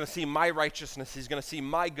 He's going to see my righteousness. He's going to see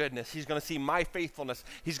my goodness. He's going to see my faithfulness.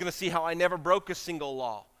 He's going to see how I never broke a single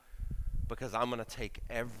law. Because I'm going to take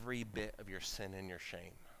every bit of your sin and your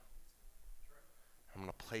shame. I'm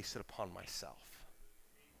going to place it upon myself.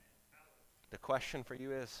 The question for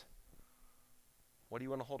you is, what do you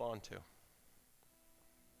want to hold on to?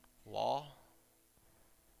 Law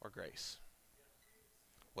or grace?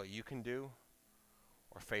 What you can do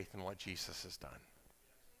or faith in what Jesus has done?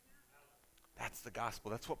 That's the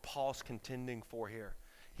gospel. That's what Paul's contending for here.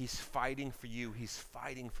 He's fighting for you. He's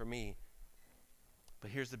fighting for me. But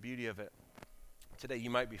here's the beauty of it. Today you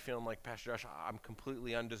might be feeling like, Pastor Josh, I'm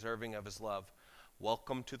completely undeserving of his love.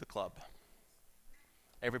 Welcome to the club.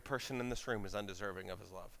 Every person in this room is undeserving of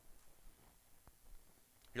his love.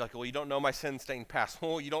 You're like, well, you don't know my sin-stained past.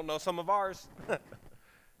 Well, you don't know some of ours.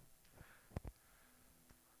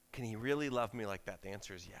 Can he really love me like that? The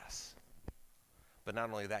answer is yes. But not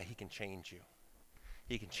only that, he can change you.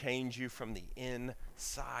 He can change you from the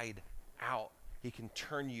inside out. He can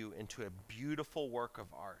turn you into a beautiful work of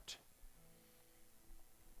art.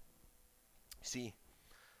 See,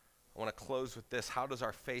 I want to close with this. How does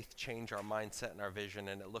our faith change our mindset and our vision?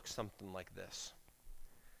 And it looks something like this.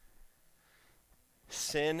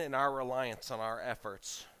 Sin and our reliance on our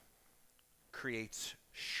efforts creates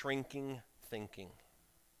shrinking thinking.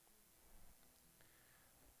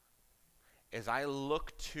 As I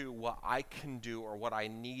look to what I can do or what I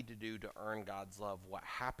need to do to earn God's love, what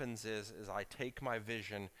happens is I take my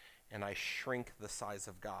vision and I shrink the size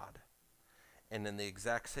of God. And in the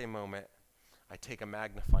exact same moment, I take a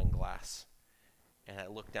magnifying glass and I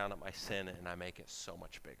look down at my sin and I make it so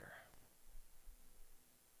much bigger.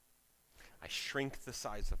 I shrink the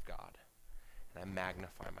size of God and I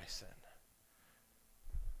magnify my sin.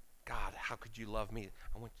 God, how could you love me?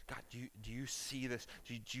 God, do you see this?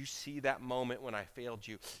 Did you see that moment when I failed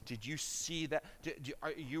you? Did you see that?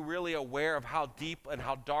 Are you really aware of how deep and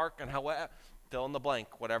how dark and how fill in the blank,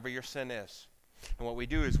 whatever your sin is. And what we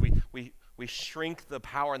do is we shrink the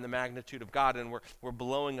power and the magnitude of God, and we're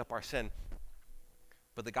blowing up our sin.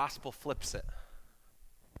 But the gospel flips it.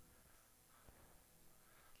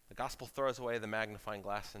 The gospel throws away the magnifying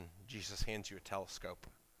glass, and Jesus hands you a telescope.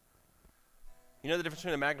 You know the difference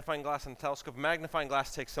between a magnifying glass and a telescope? A magnifying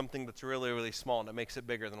glass takes something that's really, really small and it makes it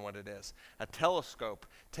bigger than what it is. A telescope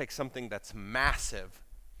takes something that's massive,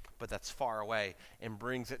 but that's far away, and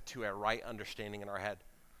brings it to a right understanding in our head.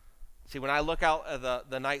 See, when I look out at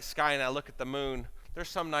the night sky and I look at the moon, there's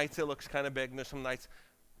some nights it looks kind of big and there's some nights,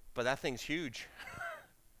 but that thing's huge.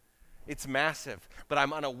 It's massive, but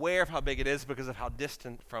I'm unaware of how big it is because of how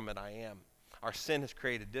distant from it I am. Our sin has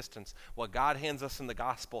created distance. What God hands us in the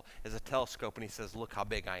gospel is a telescope, and he says, look how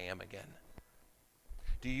big I am again.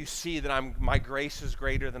 Do you see that my grace is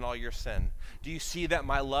greater than all your sin? Do you see that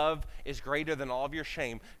my love is greater than all of your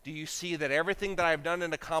shame? Do you see that everything that I've done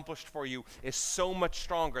and accomplished for you is so much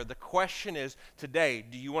stronger? The question is today,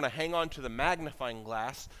 do you want to hang on to the magnifying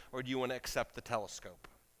glass or do you want to accept the telescope?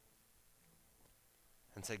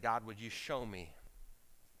 And say, God, would you show me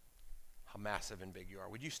how massive and big you are?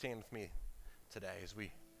 Would you stand with me today as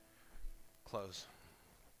we close?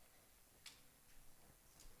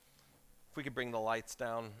 If we could bring the lights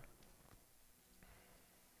down.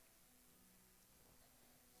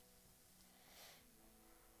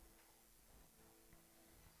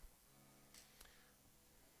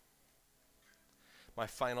 My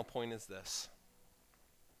final point is this.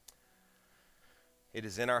 It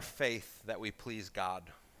is in our faith that we please God.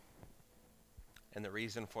 And the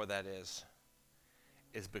reason for that is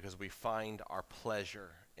because we find our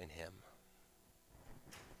pleasure in him.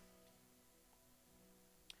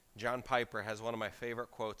 John Piper has one of my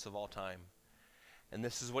favorite quotes of all time. And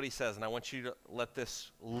this is what he says, and I want you to let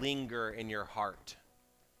this linger in your heart.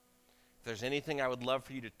 If there's anything I would love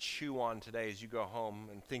for you to chew on today as you go home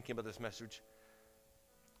and thinking about this message,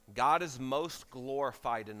 God is most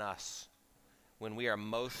glorified in us when we are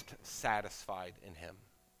most satisfied in him.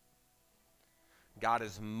 God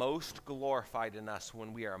is most glorified in us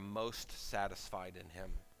when we are most satisfied in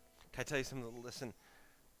him. Can I tell you something? Listen.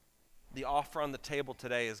 The offer on the table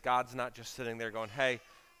today is God's not just sitting there going, hey,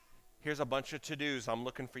 here's a bunch of to-dos I'm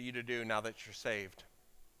looking for you to do now that you're saved.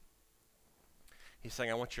 He's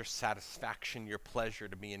saying, I want your satisfaction, your pleasure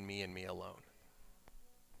to be in me and me alone.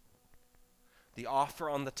 The offer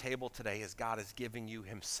on the table today is God is giving you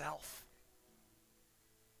himself.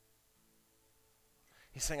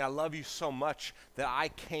 He's saying, I love you so much that I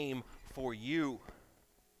came for you.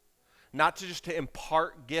 Not just to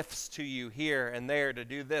impart gifts to you here and there to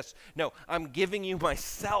do this. No, I'm giving you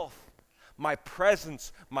myself, my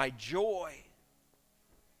presence, my joy.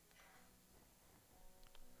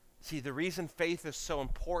 See, the reason faith is so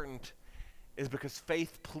important is because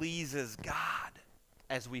faith pleases God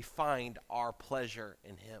as we find our pleasure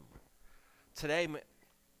in him. Today,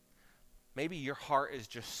 maybe your heart is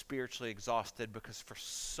just spiritually exhausted because for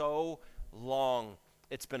so long,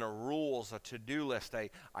 it's been a rules, a to-do list, I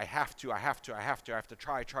have to try. I have to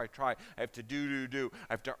do. I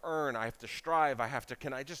have to earn, I have to strive,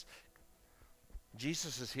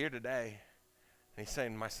 Jesus is here today. And he's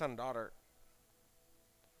saying, my son, daughter,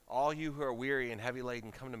 all you who are weary and heavy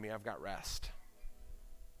laden, come to me, I've got rest.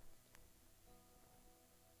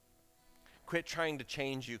 Quit trying to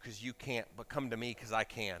change you because you can't, but come to me because I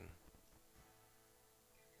can.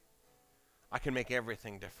 I can make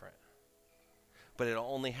everything different. But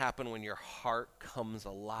it'll only happen when your heart comes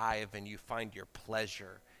alive and you find your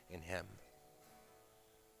pleasure in him.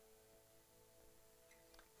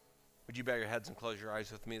 Would you bow your heads and close your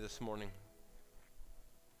eyes with me this morning?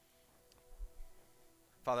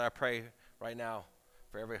 Father, I pray right now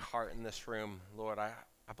for every heart in this room. Lord, I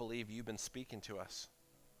believe you've been speaking to us.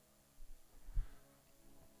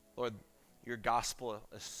 Lord, your gospel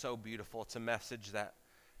is so beautiful. It's a message that,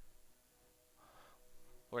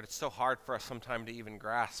 Lord, it's so hard for us sometimes to even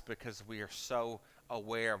grasp because we are so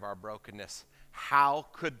aware of our brokenness. How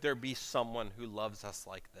could there be someone who loves us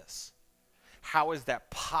like this? How is that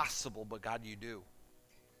possible? But God, you do.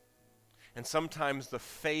 And sometimes the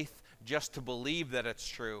faith just to believe that it's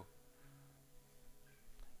true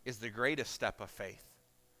is the greatest step of faith.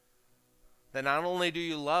 That not only do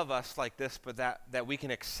you love us like this, but that we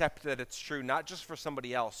can accept that it's true, not just for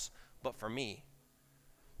somebody else, but for me.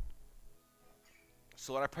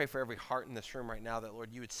 So Lord, I pray for every heart in this room right now that,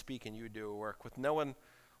 Lord, you would speak and you would do a work with no one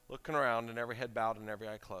looking around and every head bowed and every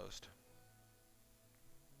eye closed.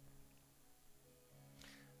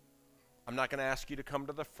 I'm not going to ask you to come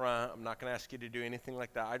to the front. I'm not going to ask you to do anything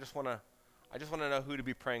like that. I just want to know who to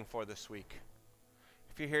be praying for this week.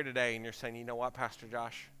 If you're here today and you're saying, you know what, Pastor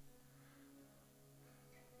Josh?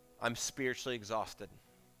 I'm spiritually exhausted.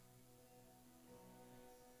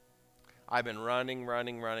 I've been running,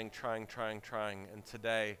 trying. And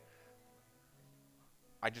today,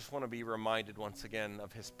 I just want to be reminded once again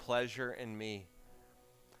of his pleasure in me.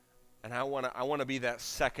 And I want to be that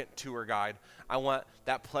second tour guide. I want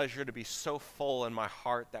that pleasure to be so full in my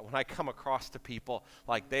heart that when I come across to people,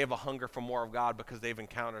 like they have a hunger for more of God because they've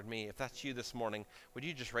encountered me. If that's you this morning, would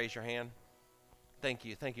you just raise your hand? Thank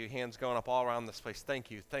you. Hands going up all around this place. Thank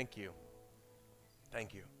you. I'm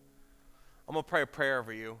going to pray a prayer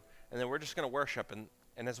over you, and then we're just going to worship.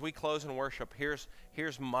 And as we close in worship, here's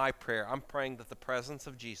my prayer. I'm praying that the presence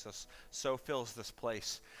of Jesus so fills this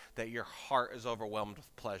place that your heart is overwhelmed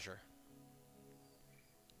with pleasure.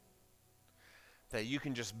 that you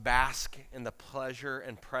can just bask in the pleasure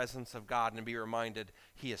and presence of God and be reminded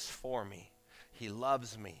He is for me. He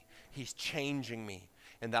loves me. He's changing me.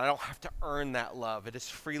 And that I don't have to earn that love. It is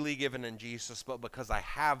freely given in Jesus, but because I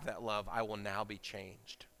have that love, I will now be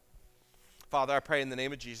changed. Father, I pray in the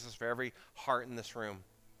name of Jesus for every heart in this room.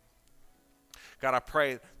 God, I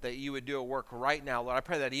pray that you would do a work right now. Lord, I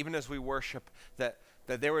pray that even as we worship, that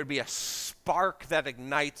there would be a spark that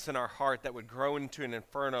ignites in our heart that would grow into an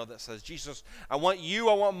inferno that says, Jesus, I want you.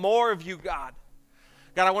 I want more of you, God.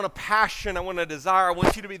 God, I want a passion. I want a desire. I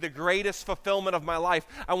want you to be the greatest fulfillment of my life.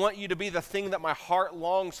 I want you to be the thing that my heart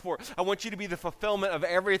longs for. I want you to be the fulfillment of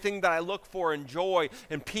everything that I look for in joy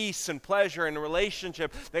and peace and pleasure and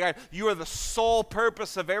relationship. That God, you are the sole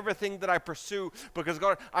purpose of everything that I pursue because,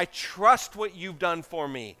 God, I trust what you've done for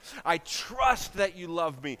me. I trust that you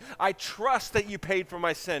love me. I trust that you paid for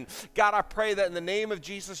my sin. God, I pray that in the name of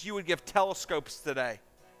Jesus, you would give telescopes today.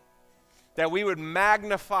 That we would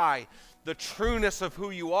magnify the trueness of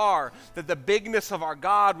who you are, that the bigness of our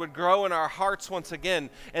God would grow in our hearts once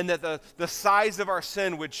again, and that the size of our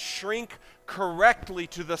sin would shrink correctly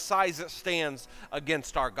to the size it stands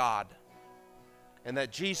against our God. And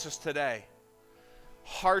that Jesus today,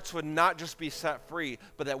 hearts would not just be set free,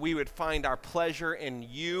 but that we would find our pleasure in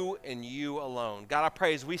you and you alone. God, I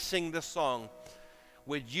pray as we sing this song,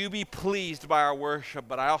 would you be pleased by our worship,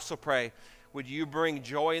 but I also pray, would you bring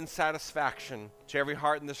joy and satisfaction to every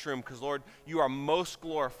heart in this room? Because, Lord, you are most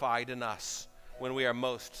glorified in us when we are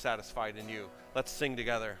most satisfied in you. Let's sing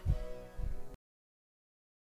together.